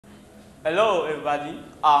Hello, everybody.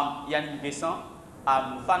 I'm Yannick Bessin.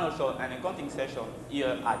 I'm financial and accounting session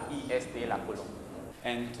here at EST La Colombe.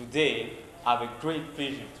 And today, I have a great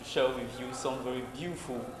pleasure to share with you some very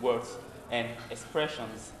beautiful words and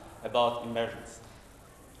expressions about emergence.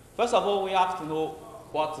 First of all, we have to know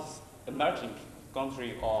what is emerging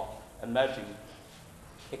country or emerging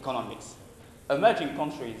economics. Emerging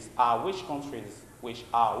countries are which countries which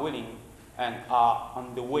are willing and are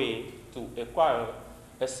on the way to acquire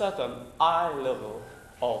a certain high level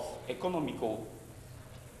of economical,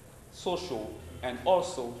 social, and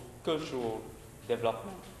also cultural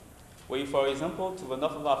development. We, for example, to the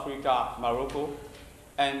north of Africa, Morocco,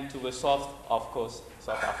 and to the south, of course,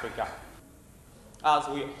 South Africa. As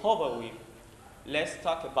we hover with, let's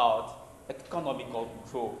talk about economical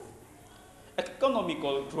growth.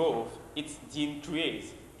 Economical growth is the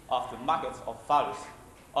increase of the markets of values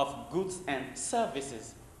of goods and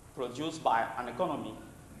services produced by an economy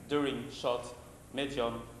during short,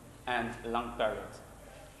 medium, and long periods.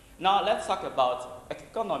 Now let's talk about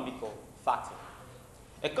economical factors.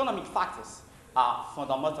 Economic factors are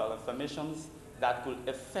fundamental information that could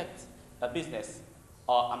affect a business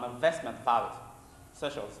or an investment value,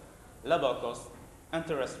 such as labor costs,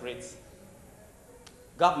 interest rates,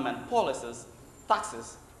 government policies,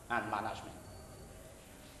 taxes, and management.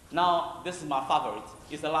 Now, this is my favorite.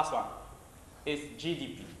 It's the last one. It's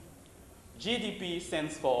GDP. GDP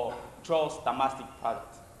stands for Gross Domestic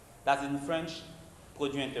Product. That's in French,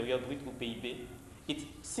 Produit Intérieur Brut ou PIB. It's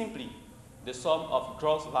simply the sum of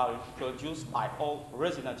gross value produced by all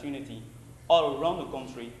resident unity all around the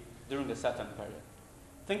country during a certain period.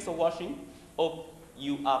 Thanks for watching. Hope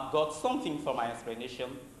you have got something from my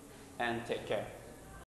explanation, and take care.